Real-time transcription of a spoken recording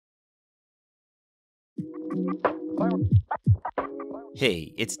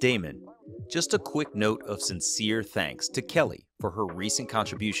Hey, it's Damon. Just a quick note of sincere thanks to Kelly for her recent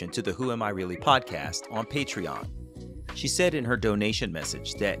contribution to the Who Am I Really podcast on Patreon. She said in her donation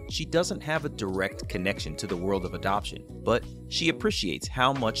message that she doesn't have a direct connection to the world of adoption, but she appreciates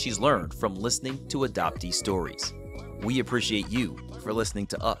how much she's learned from listening to adoptee stories. We appreciate you for listening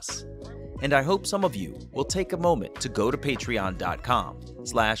to us. And I hope some of you will take a moment to go to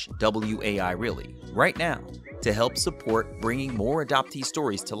patreon.com/WAIReally right now to help support bringing more adoptee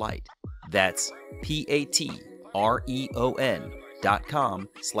stories to light. That's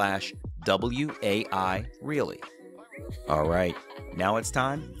patreon.com/WAIReally. All right, now it's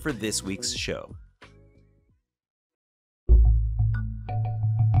time for this week's show.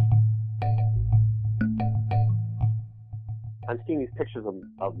 I'm seeing these pictures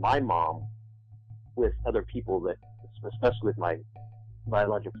of my mom with other people, that, especially with my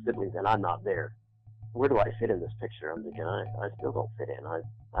biological siblings, and I'm not there. Where do I fit in this picture? I'm thinking, I still don't fit in.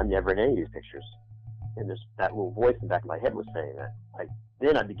 I'm never in any of these pictures. And there's that little voice in the back of my head was saying that.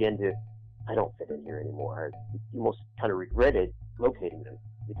 Then I began to, I don't fit in here anymore. I almost kind of regretted locating them,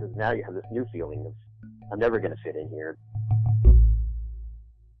 because now you have this new feeling of, I'm never going to fit in here.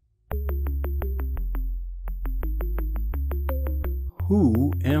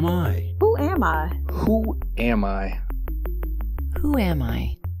 Who am I? Who am I? Who am I? Who am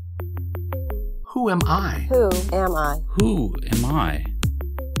I? Who am I? Who am I? Who am I?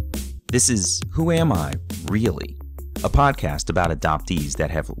 This is Who Am I Really? A podcast about adoptees that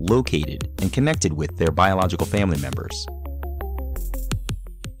have located and connected with their biological family members.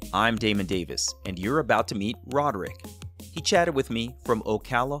 I'm Damon Davis, and you're about to meet Roderick. He chatted with me from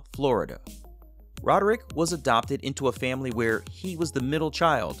Ocala, Florida. Roderick was adopted into a family where he was the middle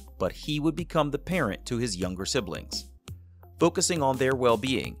child, but he would become the parent to his younger siblings. Focusing on their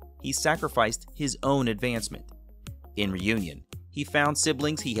well-being, he sacrificed his own advancement. In reunion, he found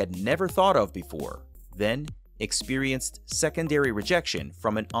siblings he had never thought of before, then experienced secondary rejection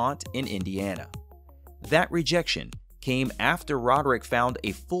from an aunt in Indiana. That rejection came after Roderick found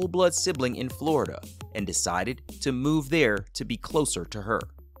a full-blood sibling in Florida and decided to move there to be closer to her.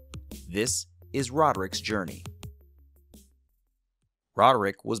 This is Roderick's journey.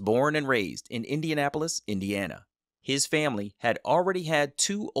 Roderick was born and raised in Indianapolis, Indiana. His family had already had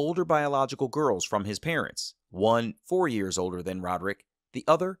two older biological girls from his parents, one 4 years older than Roderick, the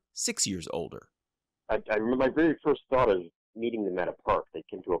other 6 years older. I remember my very first thought of meeting them at a park. They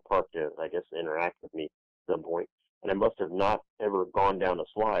came to a park to, I guess, interact with me at some point. And I must have not ever gone down a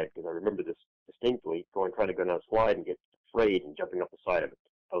slide, because I remember this distinctly, trying to go down a slide and get afraid and jumping up the side of it.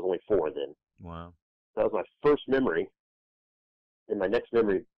 I was only 4 then. Wow. That was my first memory. And my next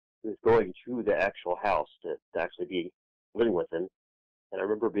memory was going to the actual house to actually be living with them. And I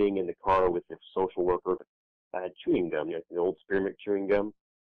remember being in the car with the social worker. I had chewing gum, the old spearmint chewing gum.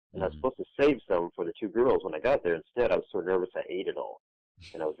 And I was supposed to save some for the 2 girls. When I got there, instead, I was so nervous I ate it all.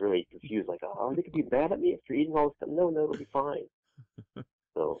 And I was really confused, like, oh, are they going to be mad at me after eating all this stuff? No, it'll be fine.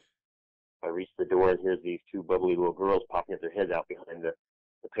 So I reached the door, and here's these 2 bubbly little girls popping up their heads out behind the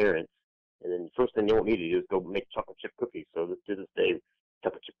parents. And then the first thing they want me to do is go make chocolate chip cookies. So to this day,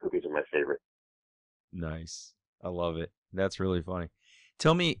 chocolate chip cookies are my favorite. Nice. I love it. That's really funny.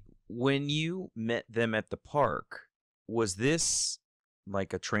 Tell me, when you met them at the park, was this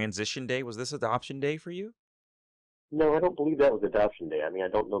like a transition day? Was this adoption day for you? No, I don't believe that was adoption day. I mean, I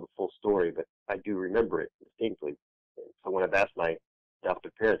don't know the full story, but I do remember it distinctly. So when I've asked my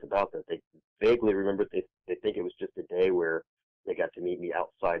adoptive parents about that, they vaguely remember they think it was just a day where they got to meet me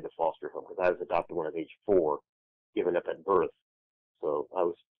outside the foster home, because I was adopted when I was age 4, given up at birth. So I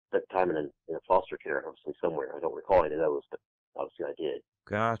was spent time in a foster care, obviously somewhere. I don't recall any of those, but obviously I did.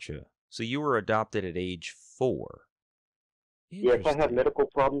 Gotcha. So you were adopted at age 4. Yes, I had medical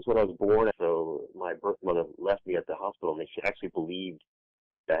problems when I was born, so my birth mother left me at the hospital, and she actually believed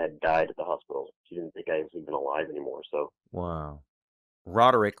that I had died at the hospital. She didn't think I was even alive anymore. So. Wow.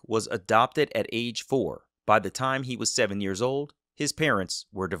 Roderick was adopted at age 4. By the time he was 7 years old, his parents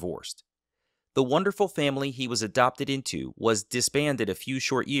were divorced. The wonderful family he was adopted into was disbanded a few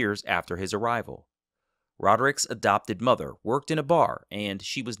short years after his arrival. Roderick's adopted mother worked in a bar, and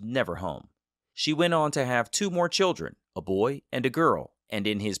she was never home. She went on to have 2 more children, a boy and a girl, and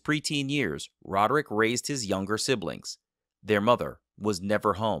in his preteen years, Roderick raised his younger siblings. Their mother was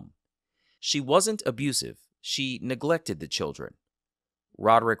never home. She wasn't abusive. She neglected the children.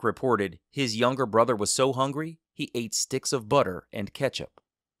 Roderick reported his younger brother was so hungry, he ate sticks of butter and ketchup.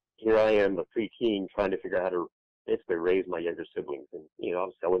 Here I am, a preteen, trying to figure out how to basically raise my younger siblings. And,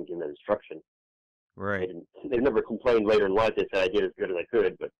 obviously I wouldn't give them instruction. Right. They never complained later in life. They said I did as good as I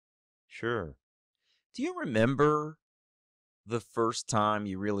could, but. Sure. Do you remember the first time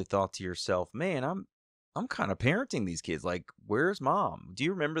you really thought to yourself, "Man, I'm kind of parenting these kids. Like, where's mom?" Do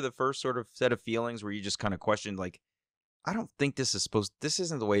you remember the first sort of set of feelings where you just kind of questioned, like, "I don't think this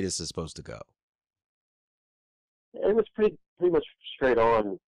isn't the way this is supposed to go." It was pretty much straight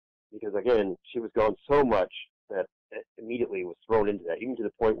on because again, she was gone so much that it immediately was thrown into that, even to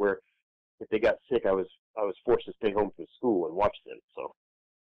the point where if they got sick, I was forced to stay home from school and watch them. So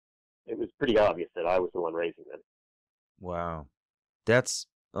it was pretty obvious that I was the one raising them. Wow. That's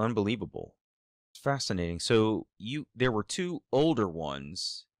unbelievable. It's fascinating. So there were two older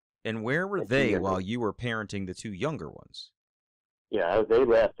ones, and where were And two they younger while ones. you were parenting the two younger ones? Yeah, they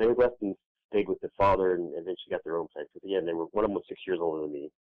left. They left and stayed with the father, and then she got their own place. Because again, they were one of them was 6 years older than me,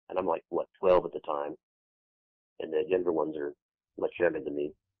 and I'm like what 12 at the time, and the younger ones are much younger than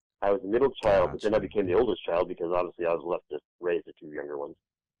me. I was the middle child, but then I Gotcha. became the oldest child because obviously I was left to raise the two younger ones.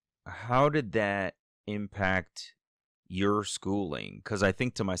 How did that impact your schooling? Because I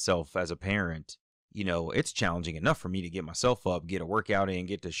think to myself as a parent, it's challenging enough for me to get myself up, get a workout in,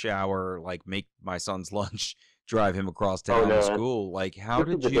 get to shower, like make my son's lunch, drive him across Oh town to no, school. Like, how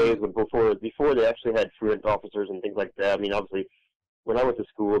this was did the days you? when before they actually had truant officers and things like that. I mean, obviously, when I went to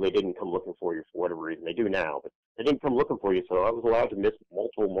school, they didn't come looking for you for whatever reason. They do now, but they didn't come looking for you. So I was allowed to miss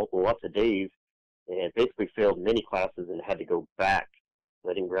lots of days, and basically failed many classes and had to go back.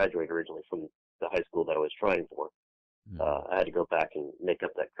 I didn't graduate originally from the high school that I was trying for. Mhm. I had to go back and make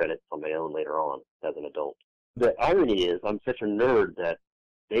up that credit on my own later on as an adult. The irony is, I'm such a nerd that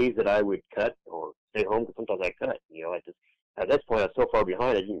days that I would cut or stay home, because sometimes I cut. I just at that point I was so far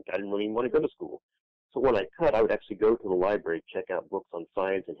behind, I didn't really want to go to school. So when I cut, I would actually go to the library, check out books on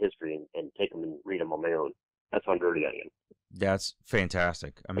science and history, and take them and read them on my own. That's how nerdy I That's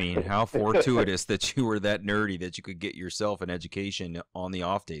fantastic. I mean, how am. fortuitous that you were that nerdy that you could get yourself an education on the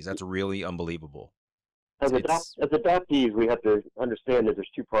off days. That's really unbelievable. as, It's as adoptees, we have to understand that there's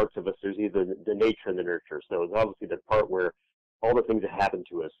two parts of us. There's either the nature and the nurture. So it's obviously the part where all the things that happen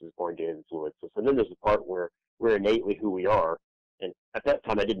to us is going to influence us. And then there's the part where we're innately who we are. And at that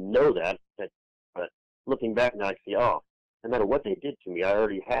time, I didn't know but looking back now, I see, oh, no matter what they did to me, I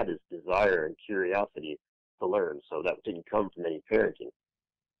already had this desire and curiosity to learn. So that didn't come from any parenting.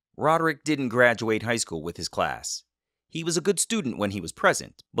 Roderick didn't graduate high school with his class. He was a good student when he was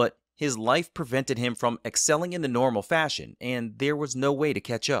present, but his life prevented him from excelling in the normal fashion, and there was no way to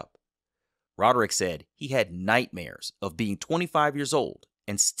catch up. Roderick said he had nightmares of being 25 years old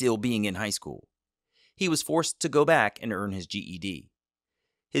and still being in high school. He was forced to go back and earn his GED.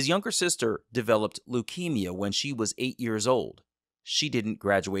 His younger sister developed leukemia when she was 8 years old. She didn't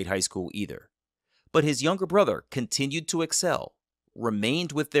graduate high school either. But his younger brother continued to excel,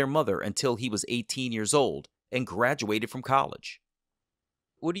 remained with their mother until he was 18 years old, and graduated from college.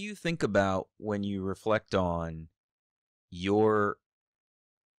 What do you think about when you reflect on your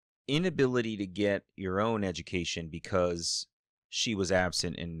inability to get your own education because she was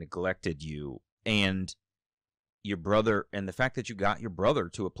absent and neglected you, and your brother, and the fact that you got your brother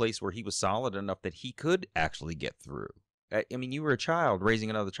to a place where he was solid enough that he could actually get through? I mean, you were a child raising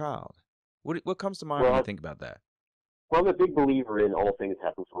another child. What comes to mind when you Well, think about that? Well, I'm a big believer in all things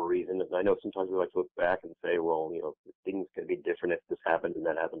happen for a reason. And I know sometimes we like to look back and say, well, things could be different if this happened and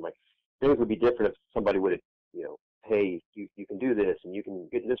that happened. Like, things would be different if somebody would have, hey, you can do this and you can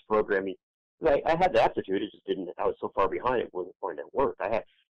get in this program. I had the aptitude. It just didn't, I was so far behind, it wasn't going to work.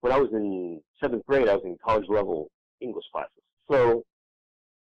 When I was in seventh grade, I was in college level English classes. So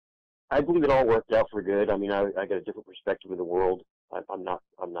I believe it all worked out for good. I mean, I got a different perspective of the world. I'm not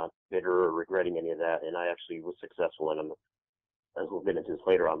bitter or regretting any of that. And I actually was successful, and as we'll get into this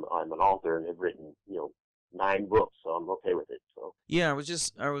later, I'm an author and have written 9 books, so I'm okay with it. So Yeah,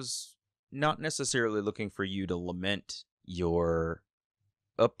 I was not necessarily looking for you to lament your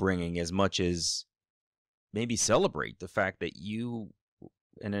upbringing as much as maybe celebrate the fact that you,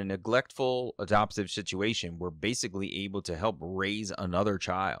 in a neglectful adoptive situation, were basically able to help raise another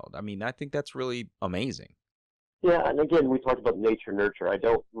child. I mean, I think that's really amazing. yeah, and again, we talked about nature nurture. I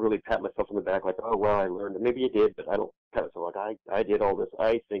don't really pat myself on the back like, oh well, I learned. Maybe I did, but I don't pat myself like I did all this.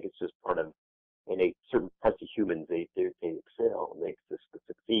 I think it's just part of innate. Certain parts of humans, they excel and they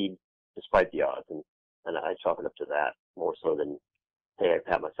succeed despite the odds, and I chalk it up to that more so than, hey, I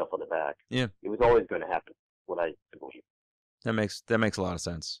pat myself on the back. Yeah, It was always going to happen. What I believe. that makes a lot of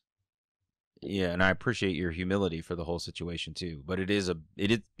sense. Yeah, and I appreciate your humility for the whole situation too. But it's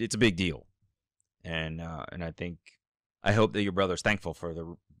a big deal, and I hope that your brother's thankful for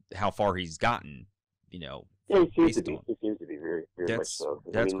the how far he's gotten. You know, Yeah, he seems to based be. on He seems to be very, very much that's so. 'Cause,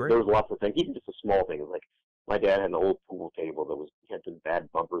 I that's mean, there great. was lots of things, even just a small thing, like my dad had an old pool table that had some bad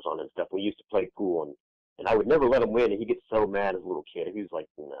bumpers on it and stuff. We used to play pool, and I would never let him win, and he'd get so mad as a little kid. He was like,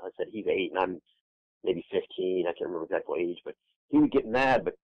 I said he's 8, and I'm maybe 15. I can't remember exactly age, but he would get mad.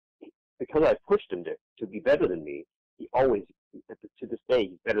 But because I pushed him to be better than me, he always, to this day,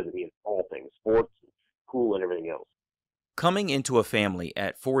 he's better than me in all things, sports, pool, and everything else. Coming into a family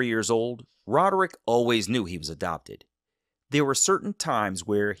at 4 years old, Roderick always knew he was adopted. There were certain times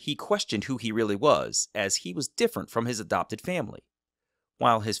where he questioned who he really was, as he was different from his adopted family.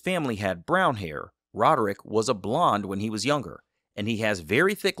 While his family had brown hair, Roderick was a blonde when he was younger, and he has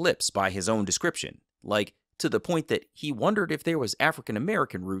very thick lips by his own description, like to the point that he wondered if there was African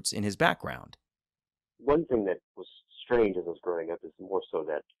American roots in his background. One thing that was strange as I was growing up is more so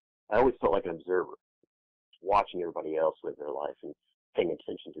that I always felt like an observer, watching everybody else live their life and paying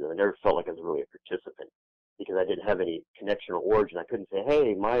attention to them. I never felt like I was really a participant because I didn't have any connection or origin. I couldn't say,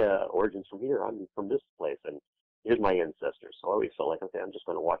 hey, my origin's from here. I'm from this place, and here's my ancestors. So I always felt like, okay, I'm just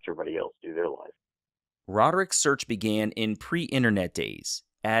going to watch everybody else do their life. Roderick's search began in pre-internet days,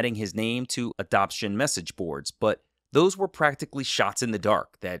 adding his name to adoption message boards, but those were practically shots in the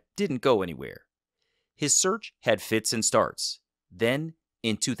dark that didn't go anywhere. His search had fits and starts. Then,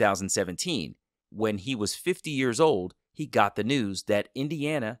 in 2017, when he was 50 years old, he got the news that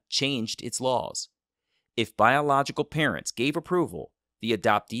Indiana changed its laws. If biological parents gave approval, the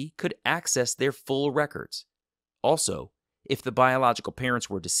adoptee could access their full records. Also, if the biological parents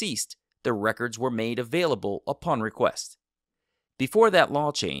were deceased, the records were made available upon request. Before that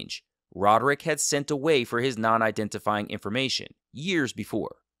law change, Roderick had sent away for his non-identifying information years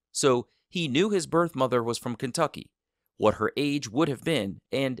before, so he knew his birth mother was from Kentucky, what her age would have been,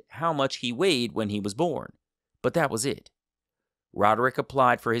 and how much he weighed when he was born. But that was it. Roderick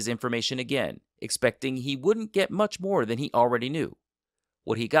applied for his information again, expecting he wouldn't get much more than he already knew.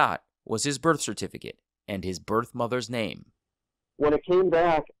 What he got was his birth certificate and his birth mother's name. When it came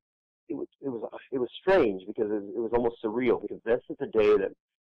back, it was strange because it was almost surreal, because this is the day that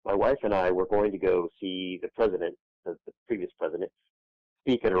my wife and I were going to go see the president, the previous president,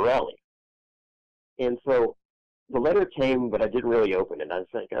 speak at a rally. And so the letter came, but I didn't really open it. I was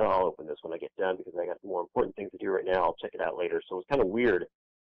like, oh, I'll open this when I get done because I got more important things to do right now. I'll check it out later. So it was kind of weird.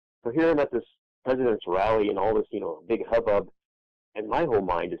 So here I'm at this president's rally and all this, big hubbub, and my whole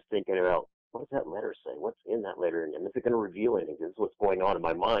mind is thinking about, what does that letter say? What's in that letter? And is it going to reveal anything? This is what's going on in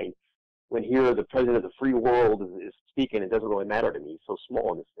my mind. When here the president of the free world is speaking, it doesn't really matter to me. It's so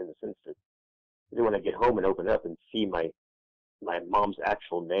small in this instance. And then when I get home and open it up and see my mom's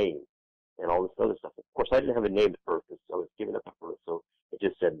actual name and all this other stuff. Of course, I didn't have a name at birth because I was given up at birth, so it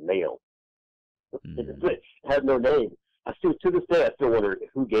just said male. It had no name. To this day, I still wonder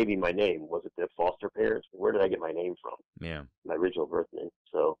who gave me my name. Was it the foster parents? Where did I get my name from? Yeah. My original birth name.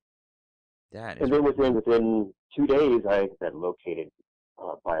 So. That is. And then within 2 days, I had located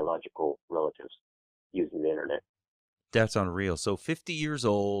biological relatives using the internet. That's unreal. So 50 years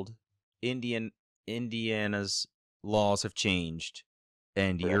old, Indiana's laws have changed,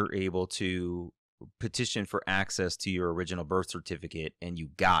 and Correct. You're able to petition for access to your original birth certificate, and you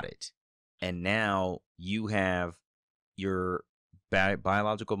got it. And now you have your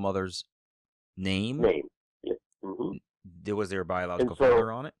biological mother's name. Yes. Mm-hmm. Was there a biological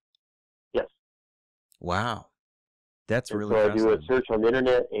father on it? Yes. Wow. That's and really so fascinating. I do a search on the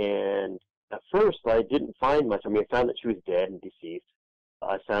internet, and at first I didn't find much. I mean, I found that she was dead and deceased.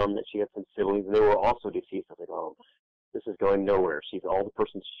 I found that she had some siblings, and they were also deceased. I was like, oh, this is going nowhere. All the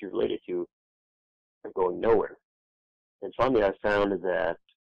persons she's related to are going nowhere. And finally I found that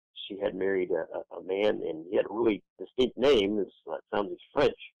she had married a man, and he had a really distinct name. It sounds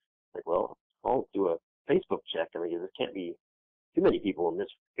French. Like, well, I'll do a Facebook check. I mean, there can't be too many people in this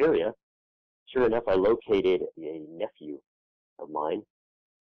area. Sure enough, I located a nephew of mine.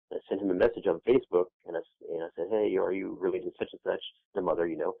 I sent him a message on Facebook, and I said, hey, are you related to such and such? The mother,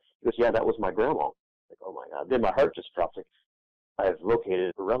 He goes, yeah, that was my grandma. Like, oh my God. Then my heart just dropped. Like, I've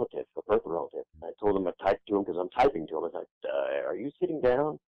located a relative, a birth relative. I told him I typed to him because I'm typing to him. I was like, are you sitting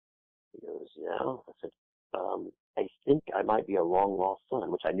down? He goes, yeah. I said, I think I might be a long lost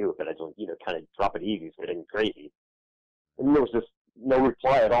son, which I knew, but I don't, kind of drop it easy so it ain't crazy. And there was just no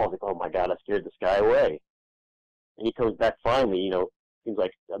reply at all. I was like, oh my God, I scared this guy away. And he comes back finally, seems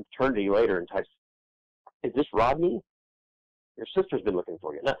like I'm turned to you later and types, is this Rodney? Your sister's been looking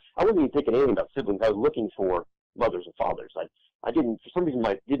for you. Now, I wasn't even thinking anything about siblings. I was looking for mothers and fathers. I didn't, for some reason,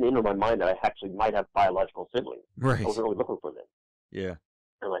 didn't enter my mind that I actually might have biological siblings. Right. I wasn't really looking for them. Yeah.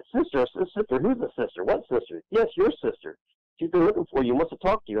 I'm like, sister, who's the sister? What sister? Yes, your sister. She's been looking for you, wants to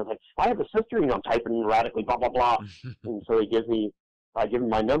talk to you. I was like, I have a sister, I'm typing radically, blah, blah, blah. And so I give him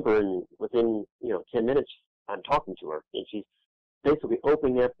my number, and within, 10 minutes, I'm talking to her, and she's basically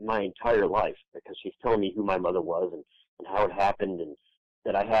opening up my entire life because she's telling me who my mother was and how it happened, and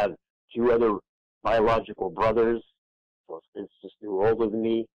that I have two other biological brothers. So it's just who are older than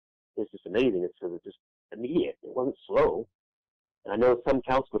me. It's just amazing. It's sort of just immediate. It wasn't slow. And I know some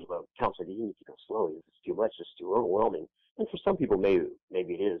counselors, you need to go slowly. It's too much. It's too overwhelming. And for some people, maybe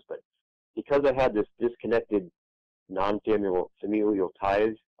it is. But because I had this disconnected, non-familial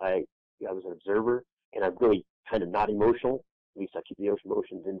ties, I was an observer, and I'm really kind of not emotional. At least I keep the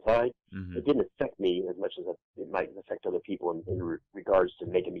emotions inside. Mm-hmm. It didn't affect me as much as it might affect other people in regards to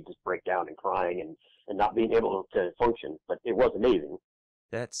making me just break down and crying and not being able to function. But it was amazing.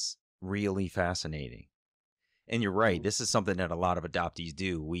 That's really fascinating. And you're right. This is something that a lot of adoptees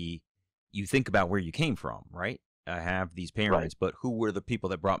do. You think about where you came from, right? I have these parents, but who were the people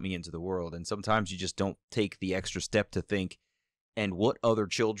that brought me into the world? And sometimes you just don't take the extra step to think, and what other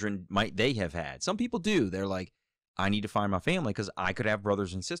children might they have had? Some people do. They're like, I need to find my family because I could have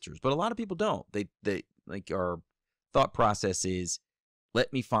brothers and sisters. But a lot of people don't. They like, our thought process is,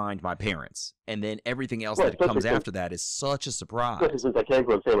 let me find my parents. And then everything else that comes after that is such a surprise. Since I came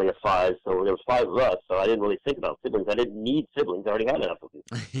from a family of five, so there was five of us, so I didn't really think about siblings. I didn't need siblings. I already had enough of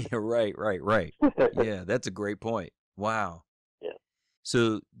them. Right. Yeah, that's a great point. Wow. Yeah.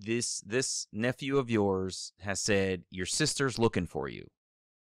 So this nephew of yours has said your sister's looking for you.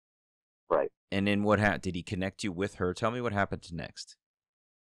 Right. And then what happened? Did he connect you with her? Tell me what happened next.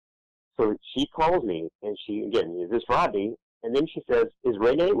 So she calls me, and she, again, is this Rodney? And then she says, is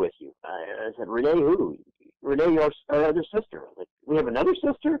Renee with you? I said, Renee who? Renee, our other sister. Like, we have another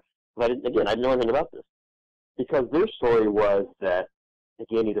sister? But I didn't know anything about this. Because their story was that,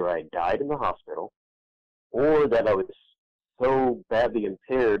 again, either I died in the hospital or that I was so badly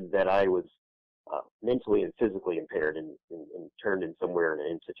impaired that I was mentally and physically impaired and turned in somewhere in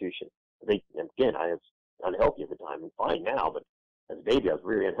an institution. Again, I was unhealthy at the time. I'm fine now, but as a baby, I was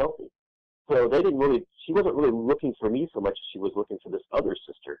really unhealthy. So she wasn't really looking for me so much as she was looking for this other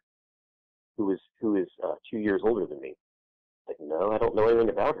sister who is 2 years older than me. Like, no, I don't know anything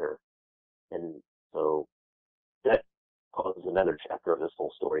about her. And so that causes another chapter of this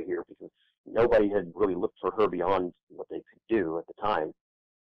whole story here, because nobody had really looked for her beyond what they could do at the time.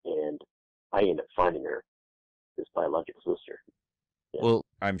 And I ended up finding her, this biological sister. Yeah. Well,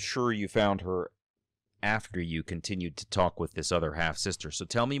 I'm sure you found her after you continued to talk with this other half-sister. So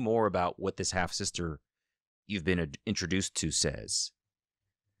tell me more about what this half-sister you've been introduced to says.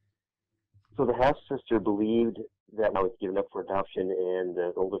 So the half-sister believed that I was given up for adoption, and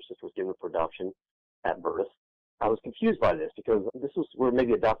the older sister was given up for adoption at birth. I was confused by this, because this is where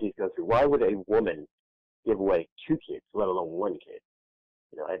maybe adoptees go through. Why would a woman give away two kids, let alone one kid?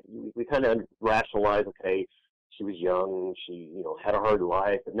 We kind of rationalize, okay, she was young, she had a hard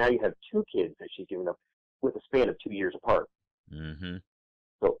life, but now you have two kids that she's given up with a span of 2 years apart. Mm-hmm.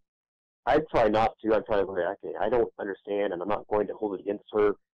 So I'd try not to. I'd try to say, okay, I don't understand, and I'm not going to hold it against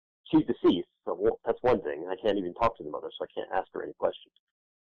her. She's deceased, so that's one thing. I can't even talk to the mother, so I can't ask her any questions.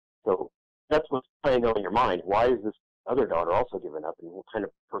 So that's what's playing on your mind. Why is this other daughter also given up, and what kind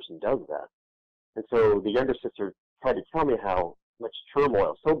of person does that? And so the younger sister tried to tell me how much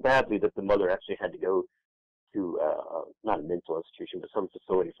turmoil, so badly that the mother actually had to go to not a mental institution, but some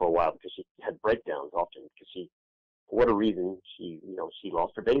facility for a while, because she had breakdowns often, because for whatever reason, she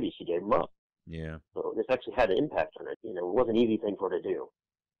lost her baby. She gave him up. Yeah. So this actually had an impact on her. It wasn't an easy thing for her to do.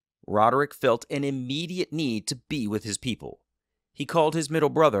 Roderick felt an immediate need to be with his people. He called his middle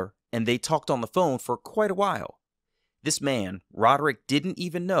brother, and they talked on the phone for quite a while. This man, Roderick didn't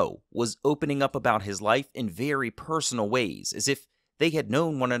even know, was opening up about his life in very personal ways, as if they had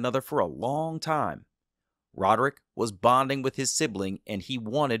known one another for a long time. Roderick was bonding with his sibling, and he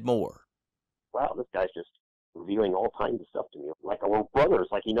wanted more. Wow, this guy's just revealing all kinds of stuff to me, like we're brothers,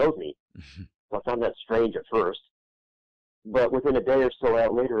 like he knows me. So I found that strange at first. But within a day or so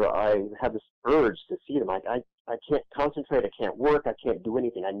out later, I had this urge to see them. I can't concentrate. I can't work. I can't do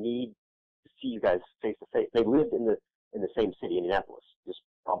anything. I need to see you guys face to face. They lived in the same city, Indianapolis, just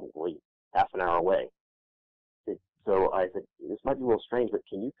probably half an hour away. So I said, this might be a little strange, but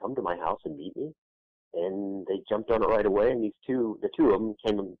can you come to my house and meet me? And they jumped on it right away, and the two of them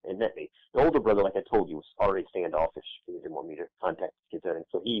came and met me. The older brother, like I told you, was already standoffish. He didn't want me to contact kids.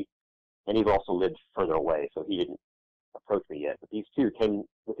 So he also lived further away, so he didn't approach me yet. But these two came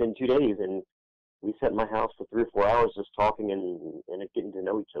within 2 days, and we sat in my house for 3 or 4 hours just talking and getting to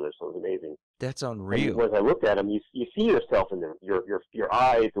know each other. So it was amazing. That's unreal. And as I looked at them, you see yourself in your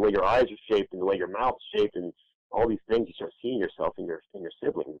eyes, the way your eyes are shaped, and the way your mouth's shaped, and all these things. You start seeing yourself in your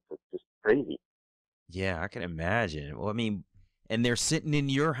siblings. It's just crazy. Yeah, I can imagine. Well, I mean, And they're sitting in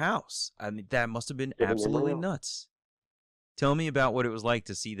your house. I mean, that must have been Sitting in my absolutely house. nuts. Tell me about what it was like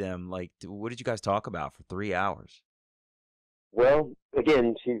to see them. Like, what did you guys talk about for 3 hours? Well,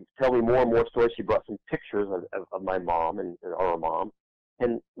 again, she told me more and more stories. She brought some pictures of my mom and our mom.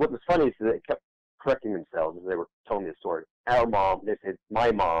 And what was funny is that they kept correcting themselves as they were telling me the story. Our mom, they said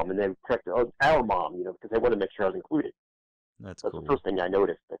my mom, and they corrected, oh, our mom, because they wanted to make sure I was included. That's That's cool. the first thing I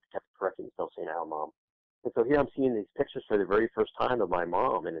noticed, that they kept correcting themselves, saying our mom. And so here I'm seeing these pictures for the very first time of my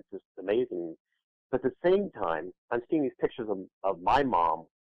mom, and it's just amazing. But at the same time, I'm seeing these pictures of my mom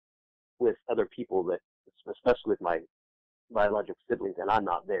with other people, that, especially with my biological siblings, and I'm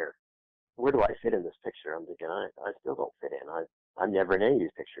not there. Where do I fit in this picture? I'm thinking, I still don't fit in. I'm never in any of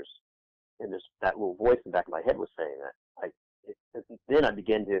these pictures. And there's that little voice in the back of my head was saying that. Then I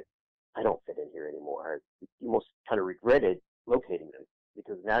began to, I don't fit in here anymore. I almost kind of regretted locating them,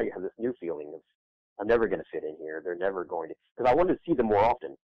 because now you have this new feeling of, I'm never going to fit in here. They're never going to, because I wanted to see them more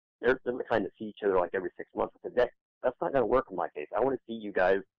often. They're the kind that see each other like every 6 months. I said, that's not going to work in my case. I want to see you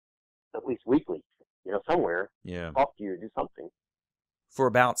guys at least weekly, somewhere. Yeah. Talk to you, do something. For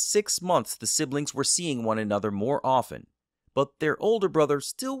about 6 months, the siblings were seeing one another more often, but their older brother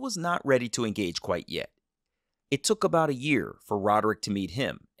still was not ready to engage quite yet. It took about a year for Roderick to meet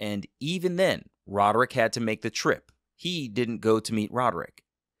him, and even then, Roderick had to make the trip. He didn't go to meet Roderick.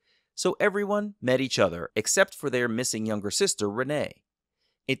 So everyone met each other except for their missing younger sister, Renee.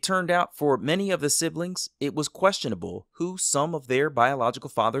 It turned out for many of the siblings, it was questionable who some of their biological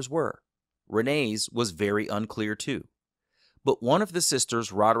fathers were. Renee's was very unclear too. But one of the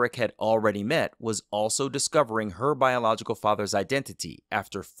sisters Roderick had already met was also discovering her biological father's identity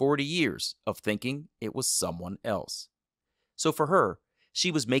after 40 years of thinking it was someone else. So for her,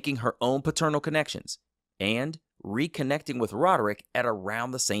 she was making her own paternal connections and reconnecting with Roderick at around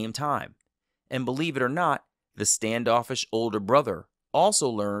the same time. And believe it or not, the standoffish older brother also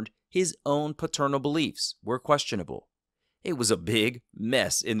learned his own paternal beliefs were questionable. It was a big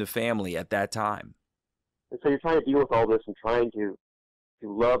mess in the family at that time. And so you're trying to deal with all this and trying to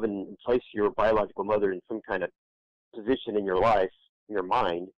love and place your biological mother in some kind of position in your life, in your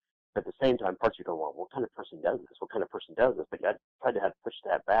mind. But at the same time, parts of you go, well, what kind of person does this? What kind of person does this? But I tried to push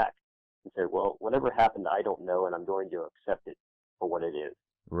that back and say, well, whatever happened, I don't know, and I'm going to accept it for what it is.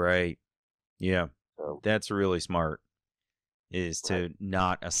 Right. Yeah. So that's really smart, is to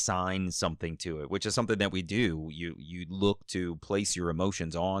not assign something to it, which is something that we do. You look to place your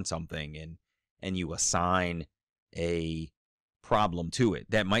emotions on something, and you assign a problem to it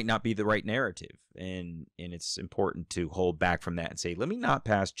that might not be the right narrative. And it's important to hold back from that and say, let me not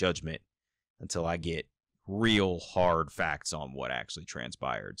pass judgment until I get real hard facts on what actually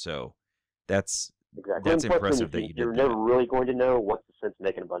transpired. So that's impressive that you did You're that. never really going to know. What's the sense of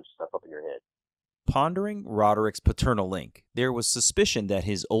making a bunch of stuff up in your head? Pondering Roderick's paternal link, there was suspicion that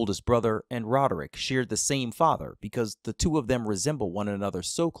his oldest brother and Roderick shared the same father because the two of them resemble one another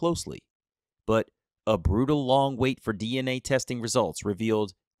so closely. But a brutal long wait for DNA testing results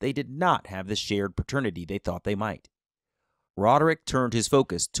revealed they did not have the shared paternity they thought they might. Roderick turned his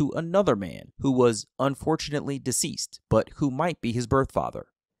focus to another man who was unfortunately deceased, but who might be his birth father.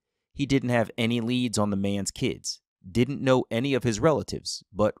 He didn't have any leads on the man's kids, didn't know any of his relatives,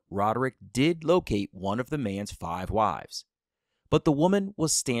 but Roderick did locate one of the man's 5 wives. But the woman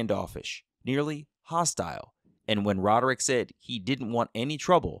was standoffish, nearly hostile, and when Roderick said he didn't want any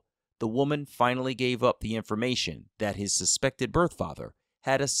trouble, the woman finally gave up the information that his suspected birth father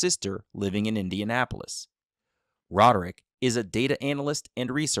had a sister living in Indianapolis. Roderick is a data analyst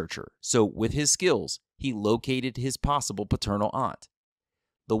and researcher, so with his skills, he located his possible paternal aunt.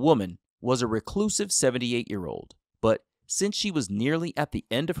 The woman was a reclusive 78-year-old, but since she was nearly at the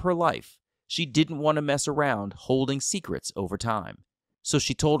end of her life, she didn't want to mess around holding secrets over time. So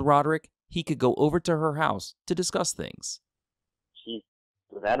she told Roderick he could go over to her house to discuss things. She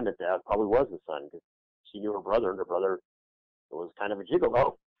was adamant that it probably was his son, because she knew her brother, and her brother was kind of a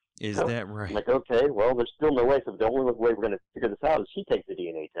gigolo. Is that right? I'm like, okay, well, there's still no way. So the only way we're going to figure this out is she takes the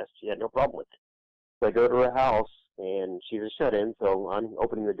DNA test. She had no problem with it. So I go to her house, and she was shut in. So I'm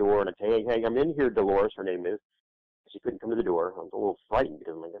opening the door, and I say, hey, I'm in here, Dolores, her name is. She couldn't come to the door. I was a little frightened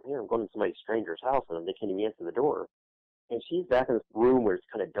because I'm like, I'm here, I'm going to somebody's stranger's house, and they can't even answer the door. And she's back in this room where it's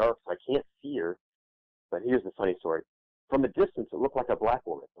kind of dark, so I can't see her. But here's the funny story. From a distance, it looked like a black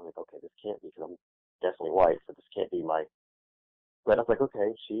woman. I'm like, okay, this can't be, because I'm definitely white, so this can't be my. But I was like,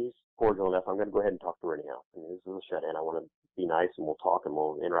 okay, she's cordial enough. I'm going to go ahead and talk to her anyhow. I mean, this is a shut-in. I want to be nice, and we'll talk, and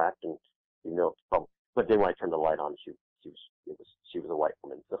we'll interact, and But then when I turned the light on, she was a white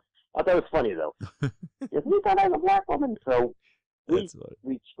woman. So I thought it was funny though. We thought I was a black woman, so we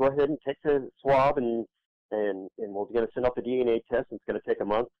go ahead and take the swab, and and we're going to send off the DNA test, and it's going to take a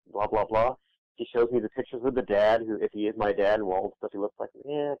month, blah, blah, blah. She shows me the pictures of the dad, who, if he is my dad, and all the stuff he looks like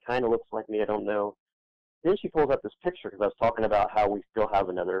me. Yeah, kind of looks like me, I don't know. Then she pulls up this picture, because I was talking about how we still have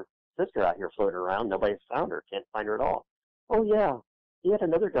another sister out here floating around. Nobody's found her, can't find her at all. Oh, yeah, he had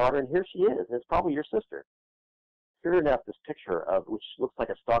another daughter, and here she is, and it's probably your sister. Sure enough, this picture of, which looks like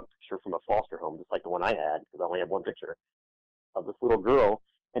a stock picture from a foster home, just like the one I had, because I only had one picture, of this little girl,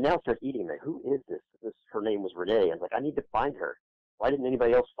 and now starts eating me. Who is this? Her name was Renee. I was like, I need to find her. Why didn't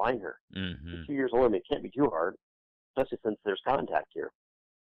anybody else find her? She's 2 years old, and it can't be too hard, especially since there's contact here.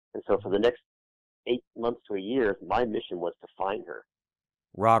 And so for the next 8 months to a year, my mission was to find her.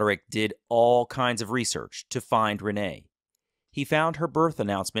 Roderick did all kinds of research to find Renee. He found her birth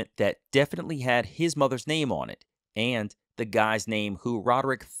announcement that definitely had his mother's name on it, and the guy's name who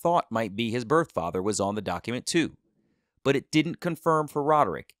Roderick thought might be his birth father was on the document too. But it didn't confirm for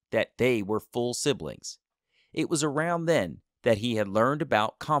Roderick that they were full siblings. It was around then that he had learned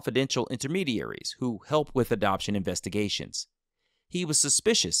about confidential intermediaries who help with adoption investigations. He was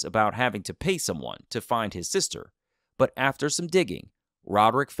suspicious about having to pay someone to find his sister, but after some digging,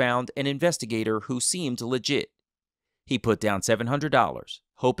 Roderick found an investigator who seemed legit. He put down $700,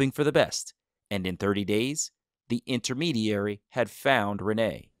 hoping for the best, and in 30 days, the intermediary had found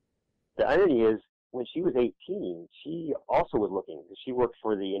Renee. The irony is, when she was 18, she also was looking. She worked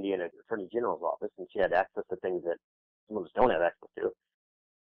for the Indiana Attorney General's office, and she had access to things that some of us don't have access to.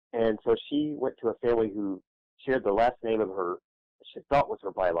 And so she went to a family who shared the last name of her, she thought was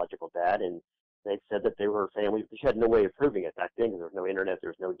her biological dad, and they said that they were her family. She had no way of proving it back then because there was no internet,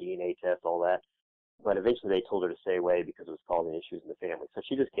 there was no DNA test, all that. But eventually they told her to stay away because it was causing issues in the family. So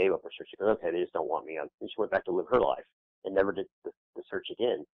she just gave up her search. She goes, okay, they just don't want me. And she went back to live her life and never did the search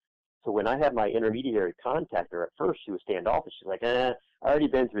again. So when I had my intermediary contact her, at first she was standoffish. She's like, I already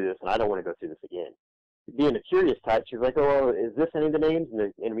been through this, and I don't want to go through this again. Being a curious type, she was like, oh, is this any of the names? And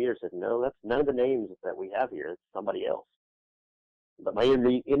the intermediary said, no, that's none of the names that we have here. It's somebody else. But my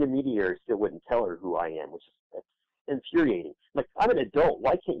intermediary still wouldn't tell her who I am, which is infuriating. Like, I'm an adult.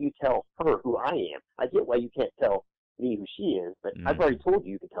 Why can't you tell her who I am? I get why you can't tell me who she is, but I've already told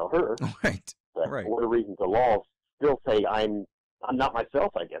you to tell her. Right. But right. for whatever reason, the laws still say I'm not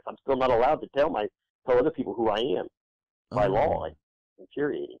myself, I guess. I'm still not allowed to tell other people who I am by law. It's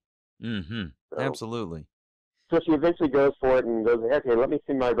infuriating. So, absolutely. So she eventually goes for it and goes, okay, let me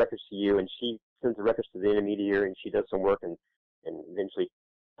send my records to you. And she sends the records to the intermediary, and she does some work and eventually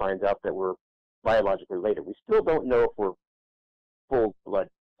finds out that we're biologically related. We still don't know if we're full blood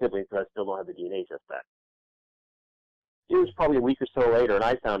siblings because I still don't have the DNA test back. It was probably a week or so later, and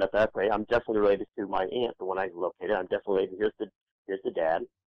I found out that way. I'm definitely related to my aunt, the one I located. I'm definitely related. Here's the dad.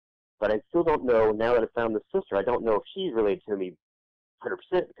 But I still don't know, now that I found the sister, I don't know if she's related to me 100%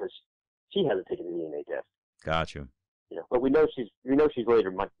 because she hasn't taken the DNA test. Gotcha. You know, but we know she's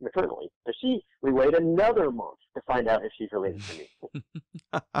related maternally. So we wait another month to find out if she's related to me.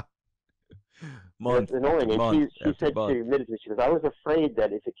 Month. It's annoying. And she said, month. she admitted to me, she goes, I was afraid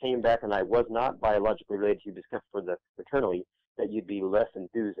that if it came back and I was not biologically related to you except for the maternally, that you'd be less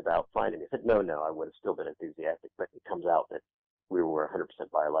enthused about finding me. I said, no, I would have still been enthusiastic, but it comes out that we were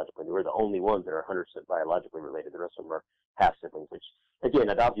 100% biologically. We were the only ones that are 100% biologically related. The rest of them are half siblings, which, again,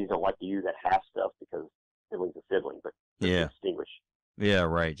 adoptees don't like to use that half stuff because sibling's a sibling, but yeah, distinguish. Yeah,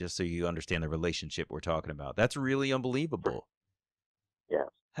 right. Just so you understand the relationship we're talking about. That's really unbelievable. Yeah.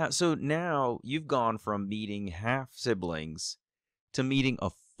 So now you've gone from meeting half siblings to meeting a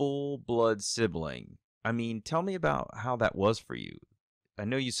full blood sibling. I mean, tell me about how that was for you. I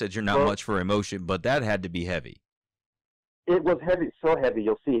know you said you're not much for emotion, but that had to be heavy. It was heavy, so heavy,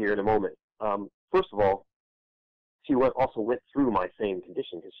 you'll see here in a moment. First of all, she also went through my same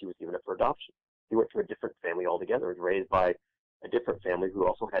condition because she was given up for adoption. She went to a different family altogether, was raised by a different family who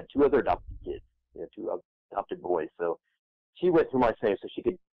also had two other adopted kids, two adopted boys. So she went through my same, so she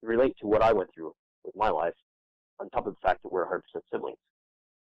could relate to what I went through with my life, on top of the fact that we're 100% siblings.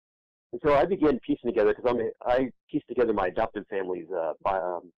 And so I began piecing together, because I pieced together my adopted family's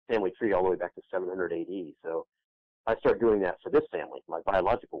family tree all the way back to 700 AD. So I started doing that for this family, my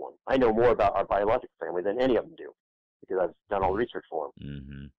biological one. I know more about our biological family than any of them do, because I've done all the research for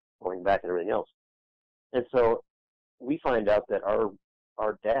them, going back and everything else. And so we find out that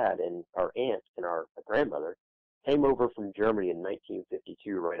our dad and our aunt and our grandmother came over from Germany in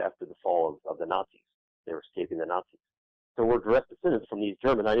 1952, right after the fall of the Nazis. They were escaping the Nazis. So we're direct descendants from these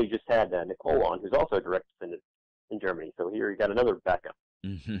Germans. I know you just had Nicole on, who's also a direct descendant in Germany. So here you got another backup.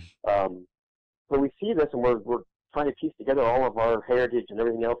 So we see this, and we're trying to piece together all of our heritage and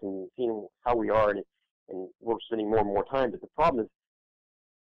everything else, and seeing how we are, and we're spending more and more time. But the problem is,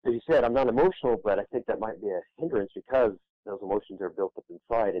 as you said, I'm not emotional, but I think that might be a hindrance because those emotions are built up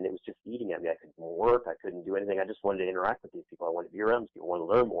inside, and it was just eating at me. I couldn't work. I couldn't do anything. I just wanted to interact with these people. I wanted to be around these people. I wanted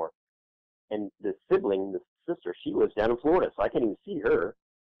to learn more. And the sibling, the sister, she lives down in Florida, so I can't even see her.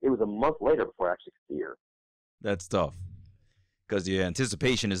 It was a month later before I actually could see her. That's tough. Because the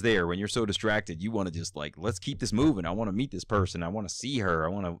anticipation is there. When you're so distracted, you want to just like, let's keep this moving. I want to meet this person. I want to see her. I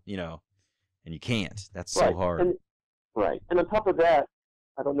want to, and you can't. That's so hard. Right. And on top of that,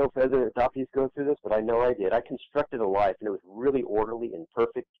 I don't know if other adoptees go through this, but I know I did. I constructed a life, and it was really orderly and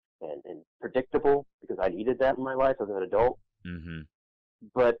perfect and predictable because I needed that in my life as an adult. Mm-hmm.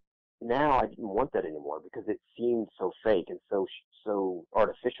 But now I didn't want that anymore because it seemed so fake and so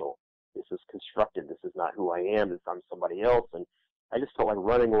artificial. This is constructed. This is not who I am. I'm somebody else. And I just felt like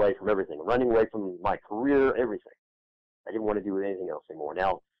running away from everything, running away from my career, everything. I didn't want to do anything else anymore.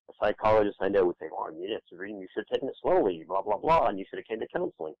 Now, a psychologist I know would say, well, you should have taken it slowly, blah, blah, blah, and you should have came to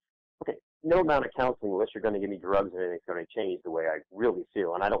counseling. Okay, no amount of counseling, unless you're going to give me drugs and anything's going to change the way I really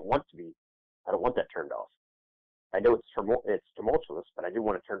feel. And I don't want that turned off. I know it's tumultuous, but I didn't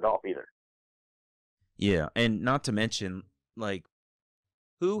want it turned off either. Yeah, and not to mention, like,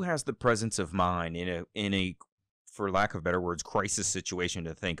 who has the presence of mind in a, for lack of better words, crisis situation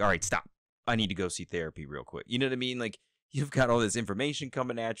to think, all right, stop. I need to go see therapy real quick. You know what I mean? Like, you've got all this information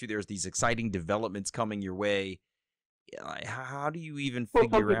coming at you. There's these exciting developments coming your way. How do you even figure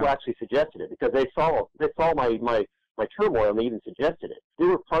out? Some people actually suggested it because they saw my turmoil and they even suggested it. There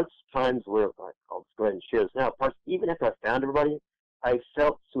were times where, I'll just go ahead and share this now, even after I found everybody, I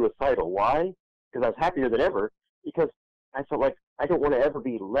felt suicidal. Why? Because I was happier than ever because I felt like I don't want to ever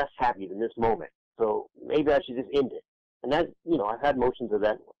be less happy than this moment. So maybe I should just end it. And that, I've had emotions of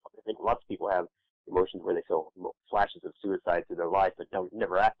that. I think lots of people have emotions where they feel flashes of suicide through their life but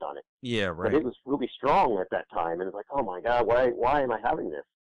never act on it. Yeah, right. But it was really strong at that time. And it's like, oh my God, why am I having this?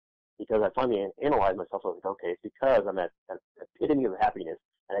 Because I finally analyzed myself. I was like, okay, it's because I'm at epitome of happiness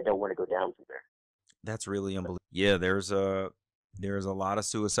and I don't want to go down from there. That's really unbelievable. Yeah, there's a lot of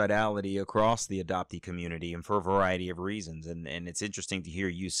suicidality across the adoptee community and for a variety of reasons. And it's interesting to hear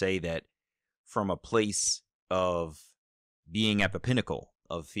you say that from a place of being at the pinnacle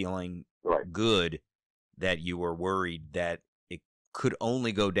of feeling good, that you were worried that it could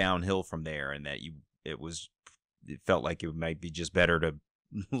only go downhill from there, and that it felt like it might be just better to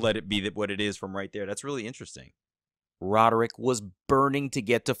let it be what it is from right there. That's really interesting. Roderick was burning to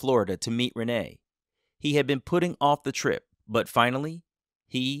get to Florida to meet Renee. He had been putting off the trip, but finally,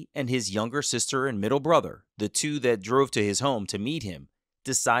 he and his younger sister and middle brother, the two that drove to his home to meet him,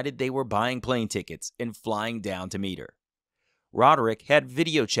 decided they were buying plane tickets and flying down to meet her. Roderick had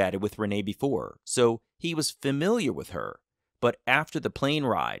video chatted with Renee before, so he was familiar with her. But after the plane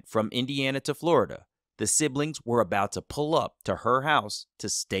ride from Indiana to Florida, the siblings were about to pull up to her house to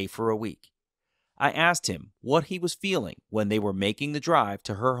stay for a week. I asked him what he was feeling when they were making the drive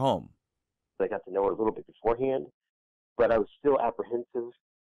to her home. I got to know her a little bit beforehand, but I was still apprehensive,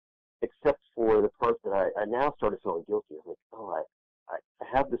 except for the part that I now started feeling guilty. I was like, oh, I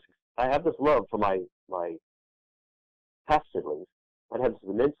have this love for my past siblings. I have this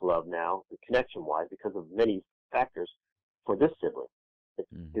immense love now, connection-wise, because of many factors for this sibling.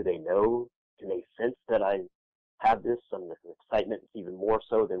 Do they know? Can they sense that I have this? Some excitement, even more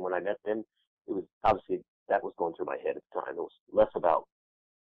so than when I met them. It was obviously that was going through my head at the time. It was less about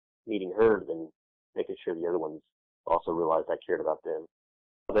meeting her than making sure the other ones also realized I cared about them.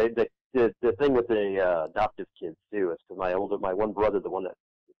 The thing with the adoptive kids too is because my one brother, the one that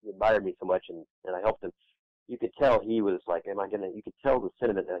admired me so much and I helped him, you could tell he was like, you could tell the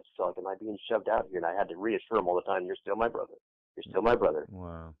sentiment that he felt like, am I being shoved out here? And I had to reassure him all the time, you're still my brother. You're still my brother.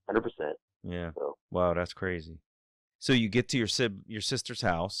 Wow. 100%. Yeah. So, wow, that's crazy. So you get to your sister's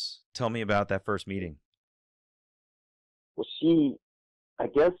house. Tell me about that first meeting. Well, I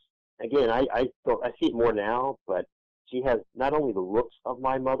guess, again, I see it more now, but she has not only the looks of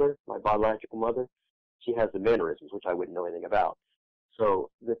my mother, my biological mother, she has the mannerisms, which I wouldn't know anything about. So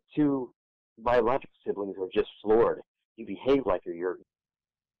the two biological siblings are just floored. You behave like her.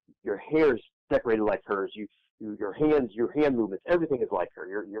 Your hair's decorated like hers. Your hand movements, everything is like her.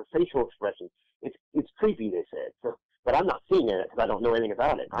 Your facial expression, it's creepy, they said. So, but I'm not seeing it because I don't know anything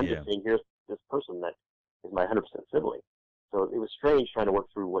about it. I'm just seeing here's this person that is my 100% sibling. So it was strange trying to work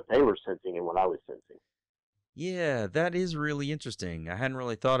through what they were sensing and what I was sensing. Yeah, that is really interesting. I hadn't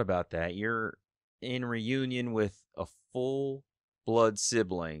really thought about that. You're in reunion with a full-blood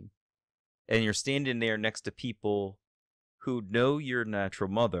sibling, and you're standing there next to people who know your natural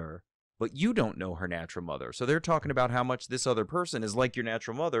mother, but you don't know her natural mother. So they're talking about how much this other person is like your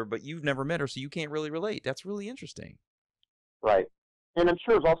natural mother, but you've never met her, so you can't really relate. That's really interesting. Right. And I'm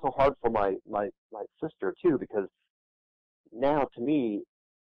sure it was also hard for my sister too, because now to me,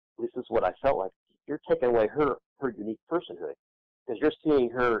 at least this is what I felt like, you're taking away her unique personhood, because you're seeing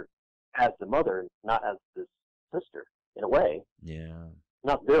her as the mother, not as this sister, in a way. Yeah.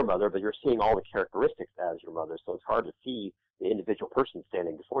 Not their mother, but you're seeing all the characteristics as your mother, so it's hard to see the individual person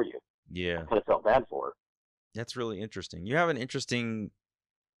standing before you. Yeah. I kind of felt bad for her. That's really interesting. You have an interesting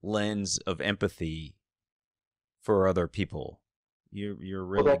lens of empathy for other people. You're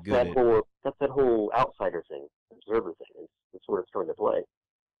really good at. That's that whole outsider thing, observer thing. That's where it's going to play.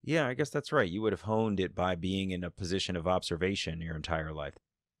 Yeah, I guess that's right. You would have honed it by being in a position of observation your entire life.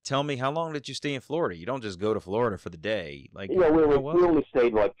 Tell me, how long did you stay in Florida? You don't just go to Florida for the day. Like, We was it? only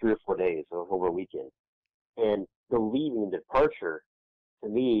stayed like 3 or 4 days over a weekend, and the leaving and departure to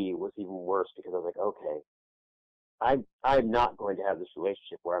me was even worse, because I was like, okay, I'm not going to have this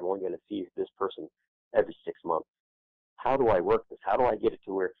relationship where I'm only going to see this person every 6 months. How do I work this? How do I get it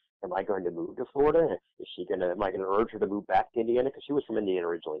to where, am I going to move to Florida? Am I going to urge her to move back to Indiana? Because she was from Indiana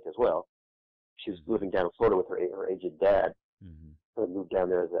originally as well. She was living down in Florida with her aged dad. Mm-hmm. So they moved down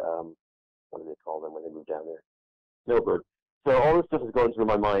there as what do they call them when they moved down there? Snowbird. So all this stuff is going through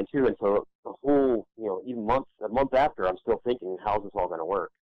my mind too. And so the whole, even a month after, I'm still thinking, how's this all going to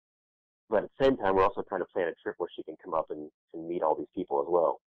work? But at the same time, we're also trying to plan a trip where she can come up and meet all these people as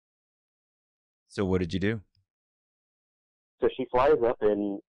well. So what did you do? So she flies up,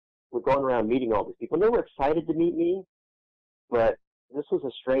 and we're going around meeting all these people. And they were excited to meet me, but this was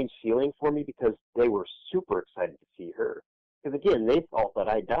a strange feeling for me, because they were super excited to see her. Because again, they thought that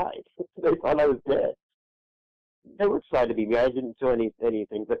I died. They thought I was dead. They were excited to meet me. I didn't feel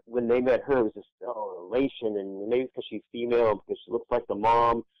anything, but when they met her, it was just elation, and maybe it's because she's female, because she looks like the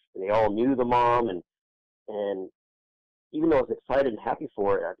mom, and they all knew the mom, and even though I was excited and happy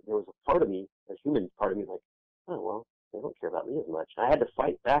for it, there was a part of me, a human part of me, like, oh well, they don't care about me as much. I had to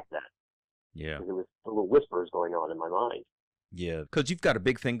fight back that. Yeah. Because there was little whispers going on in my mind. Yeah, because you've got a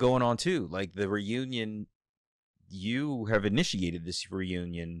big thing going on too. Like the reunion, you have initiated this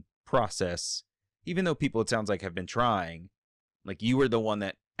reunion process, even though people, it sounds like, have been trying. Like you were the one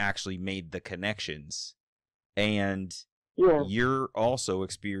that actually made the connections, and you're also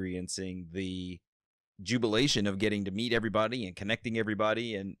experiencing the jubilation of getting to meet everybody and connecting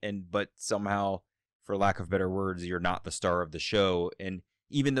everybody, but somehow, for lack of better words, you're not the star of the show. And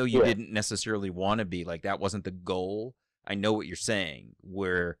even though you didn't necessarily want to be, like that wasn't the goal, I know what you're saying,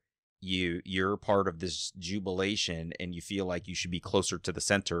 where you're part of this jubilation and you feel like you should be closer to the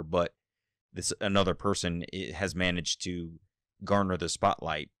center, but this another person has managed to garner the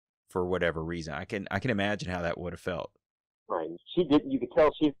spotlight for whatever reason. I can imagine how that would have felt. Right. She did. You could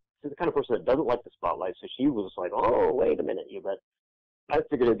tell she's the kind of person that doesn't like the spotlight. So she was like, "Oh, wait a minute, you." But I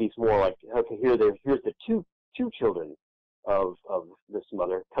figured it'd be more like, okay, here's the two children of this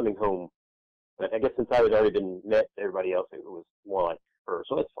mother coming home. But I guess since I had already been met everybody else, it was more like her,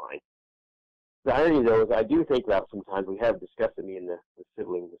 so that's fine. The irony, though, is I do think that sometimes we have discussed it, me and the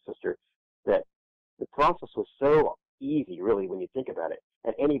sibling, the sister, that the process was so easy, really, when you think about it.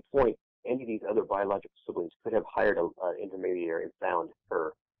 At any point, any of these other biological siblings could have hired an intermediary and found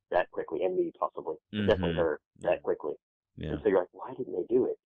her that quickly, and me possibly, definitely her that quickly. Yeah. And so you're like, why didn't they do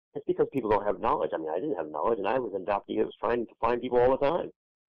it? It's because people don't have knowledge. I mean, I didn't have knowledge, and I was an adoptee that was trying to find people all the time.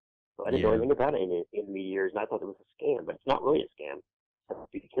 So I didn't know anything about any intermediaries, and I thought it was a scam, but it's not really a scam. So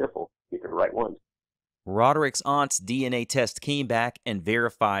be careful. Get the right ones. Roderick's aunt's DNA test came back and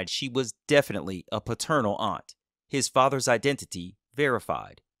verified she was definitely a paternal aunt. His father's identity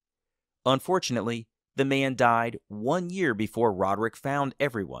verified. Unfortunately, the man died 1 year before Roderick found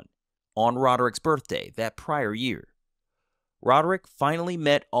everyone, on Roderick's birthday that prior year. Roderick finally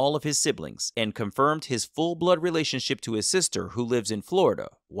met all of his siblings and confirmed his full-blood relationship to his sister, who lives in Florida,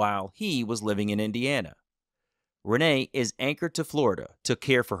 while he was living in Indiana. Renee is anchored to Florida to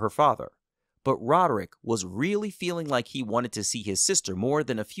care for her father, but Roderick was really feeling like he wanted to see his sister more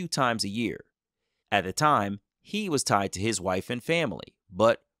than a few times a year. At the time, he was tied to his wife and family,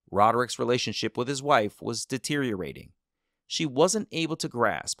 but Roderick's relationship with his wife was deteriorating. She wasn't able to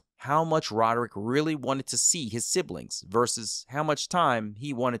grasp how much Roderick really wanted to see his siblings versus how much time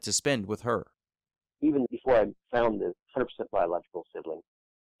he wanted to spend with her. Even before I found the 100% biological sibling,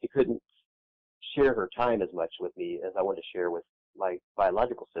 she couldn't share her time as much with me as I wanted to share with my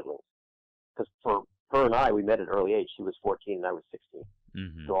biological siblings. Because for her and I, we met at an early age. She was 14 and I was 16.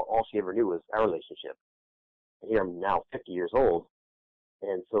 Mm-hmm. So all she ever knew was our relationship. And here I'm now 50 years old.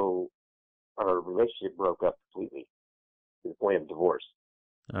 And so our relationship broke up completely to the point of divorce.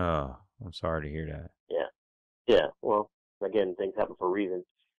 Oh, I'm sorry to hear that. Yeah. Well, again, things happen for a reason.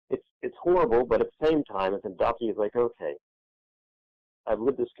 It's horrible, but at the same time, as an adoptee, it's like, okay, I've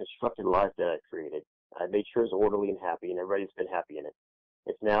lived this constructed life that I've created. I've made sure it's orderly and happy, and everybody's been happy in it.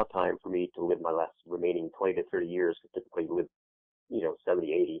 It's now time for me to live my last remaining 20 to 30 years, because typically live,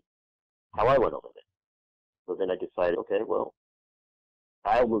 70, 80, how I want to live it. So then I decided, okay, well,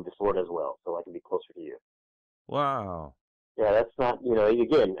 I'll move to Florida as well, so I can be closer to you. Wow. Yeah, that's not,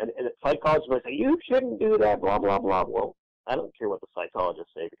 again, and psychologists might say, you shouldn't do that, blah, blah, blah. Well, I don't care what the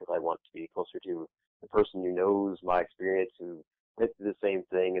psychologists say, because I want to be closer to the person who knows my experience, who went through the same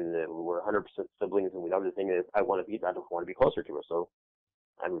thing, and we're 100% siblings, and we know the thing that I just want to be closer to her, so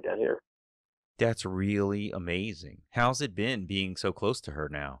I moved down here. That's really amazing. How's it been being so close to her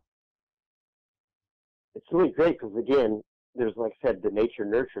now? It's really great, because again, there's, like I said, the nature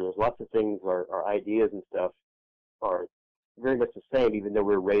nurture. There's lots of things, our ideas and stuff are very much the same, even though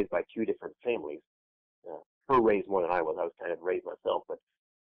we're raised by two different families. Her raised more than I was. I was kind of raised myself, but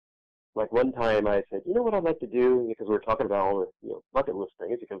like one time I said, you know what I'd like to do, because we were talking about all the bucket list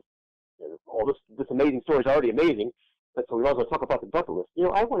things, because all this amazing story is already amazing, but so we might as well talk about the bucket list.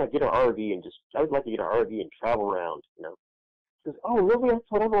 I want to get an RV and I would like to get an RV and travel around. She goes, oh really? That's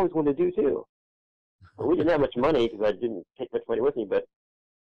what I've always wanted to do too. Well, we didn't have much money because I didn't take much money with me, but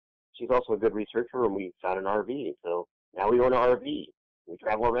she's also a good researcher, and we found an RV. So now we own an RV. We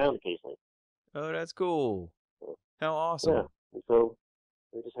travel around occasionally. Oh, that's cool. How awesome. Yeah, and so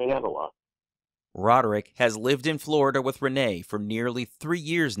we just hang out a lot. Roderick has lived in Florida with Renee for nearly 3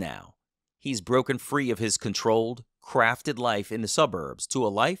 years now. He's broken free of his controlled, crafted life in the suburbs to a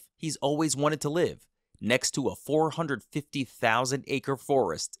life he's always wanted to live, next to a 450,000-acre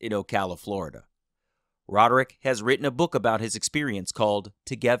forest in Ocala, Florida. Roderick has written a book about his experience called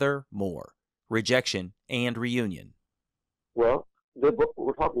Together More: Rejection and Reunion. Well, the book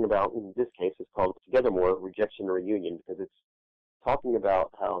we're talking about in this case is called Together More: Rejection and Reunion, because it's talking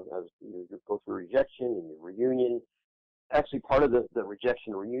about how you go through rejection and your reunion. Actually, part of the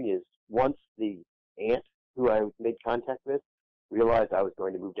rejection and reunion is once the aunt who I made contact with realized I was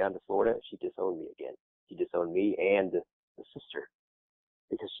going to move down to Florida, she disowned me again. She disowned me and the sister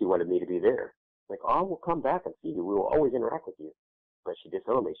because she wanted me to be there. Like, oh, we'll come back and see you. We will always interact with you. But she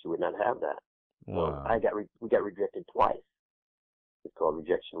disowned me. She would not have that. Wow. So we got rejected twice. It's called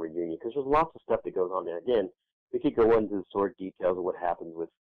rejection reunion, because there's lots of stuff that goes on there. Again, we could go into the sort of details of what happens with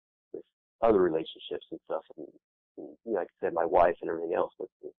other relationships and stuff. And like I said, my wife and everything else. But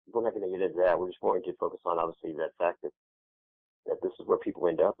we're not going to get into that. We're just going to focus on, obviously, that fact that this is where people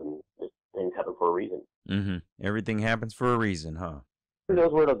end up, and things happen for a reason. Mm-hmm. Everything happens for a reason, huh? Who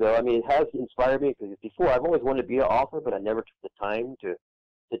knows where it'll go? I mean, it has inspired me, because before I've always wanted to be an author, but I never took the time to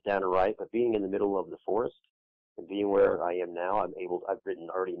sit down and write. But being in the middle of the forest and being where I am now, I've written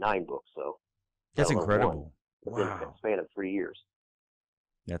already 9 books. So that's incredible. Within a span of 3 years.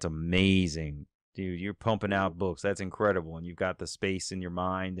 That's amazing, dude. You're pumping out books. That's incredible, and you've got the space in your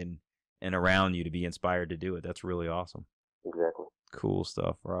mind and around you to be inspired to do it. That's really awesome. Exactly. Cool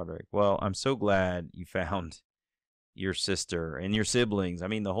stuff, Roderick. Well, I'm so glad you found your sister and your siblings. I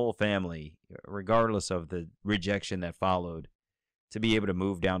mean, the whole family, regardless of the rejection that followed, to be able to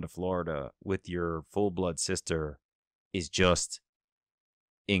move down to Florida with your full-blood sister is just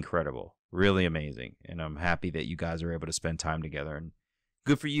incredible. Really amazing. And I'm happy that you guys are able to spend time together. And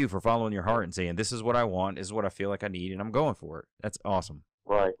good for you for following your heart and saying, this is what I want, this is what I feel like I need, and I'm going for it. That's awesome.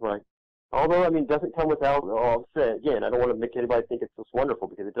 Right. Although, I mean, it doesn't come without, I'll say again, I don't want to make anybody think it's just wonderful,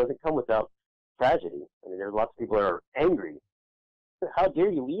 because it doesn't come without tragedy. I mean, there's lots of people that are angry. How dare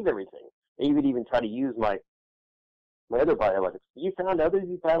you leave everything? They would even try to use my other biologics. You found other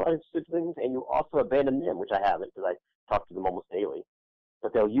biological siblings, and you also abandoned them, which I haven't, because I talk to them almost daily.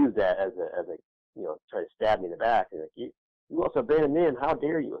 But they'll use that as a try to stab me in the back. And like, you also abandoned them. How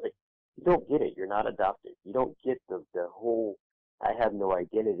dare you? Like, you don't get it. You're not adopted. You don't get the whole, I have no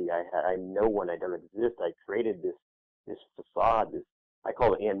identity. I'm no one. I don't exist. I created this facade, I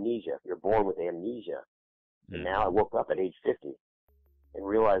call it amnesia. You're born with amnesia. And now I woke up at age 50 and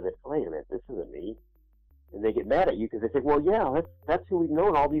realized that, wait a minute, this isn't me. And they get mad at you because they say, well, yeah, that's who we've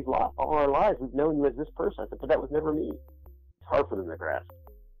known all our lives. We've known you as this person. I said, but that was never me. It's hard for them to grasp.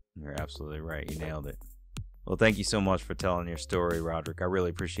 You're absolutely right. You nailed it. Well, thank you so much for telling your story, Roderick. I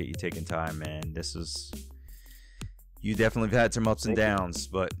really appreciate you taking time, man. You definitely have had some ups and downs,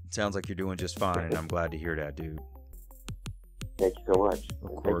 but it sounds like you're doing just fine, and I'm glad to hear that, dude. Thank you so much.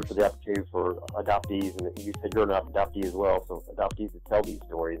 Of course. Thank you for the opportunity for adoptees, and you said you're an adoptee as well, so adoptees to tell these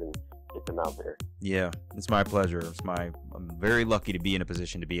stories and get them out there. Yeah, it's my pleasure. I'm very lucky to be in a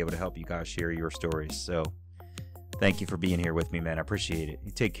position to be able to help you guys share your stories. So thank you for being here with me, man. I appreciate it.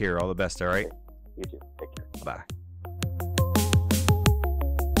 You take care. All the best, all right? You too. Take care. Bye.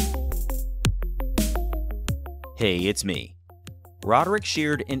 Hey, it's me. Roderick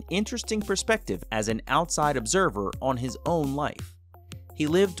shared an interesting perspective as an outside observer on his own life. He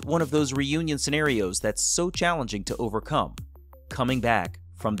lived one of those reunion scenarios that's so challenging to overcome, coming back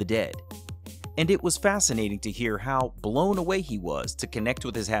from the dead. And it was fascinating to hear how blown away he was to connect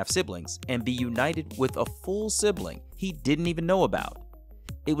with his half-siblings and be united with a full sibling he didn't even know about.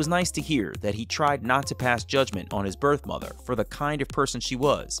 It was nice to hear that he tried not to pass judgment on his birth mother for the kind of person she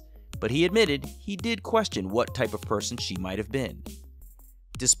was, but he admitted he did question what type of person she might have been.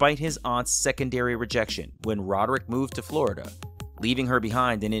 Despite his aunt's secondary rejection when Roderick moved to Florida, leaving her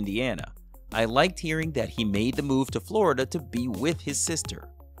behind in Indiana, I liked hearing that he made the move to Florida to be with his sister.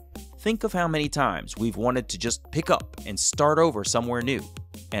 Think of how many times we've wanted to just pick up and start over somewhere new,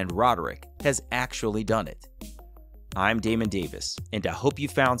 and Roderick has actually done it. I'm Damon Davis, and I hope you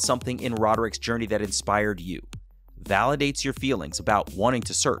found something in Roderick's journey that inspired you, validates your feelings about wanting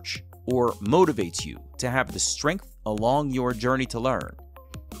to search, or motivates you to have the strength along your journey to learn.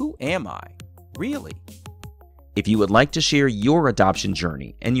 Who am I, really? If you would like to share your adoption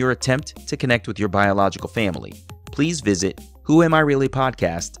journey and your attempt to connect with your biological family, please visit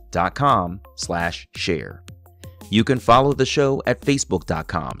whoamireally.podcast.com/share. You can follow the show at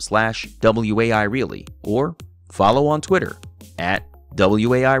facebook.com/WAIReally or follow on Twitter at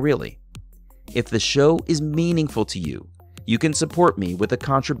WAIReally. If the show is meaningful to you, you can support me with a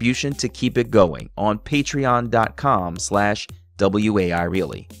contribution to keep it going on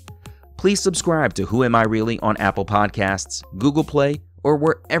patreon.com/WAIReally. Please subscribe to Who Am I Really on Apple Podcasts, Google Play, or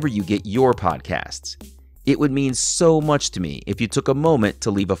wherever you get your podcasts. It would mean so much to me if you took a moment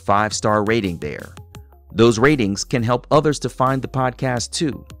to leave a 5-star rating there. Those ratings can help others to find the podcast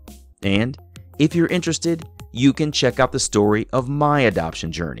too. And if you're interested, you can check out the story of my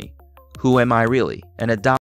adoption journey. Who Am I Really? An adoption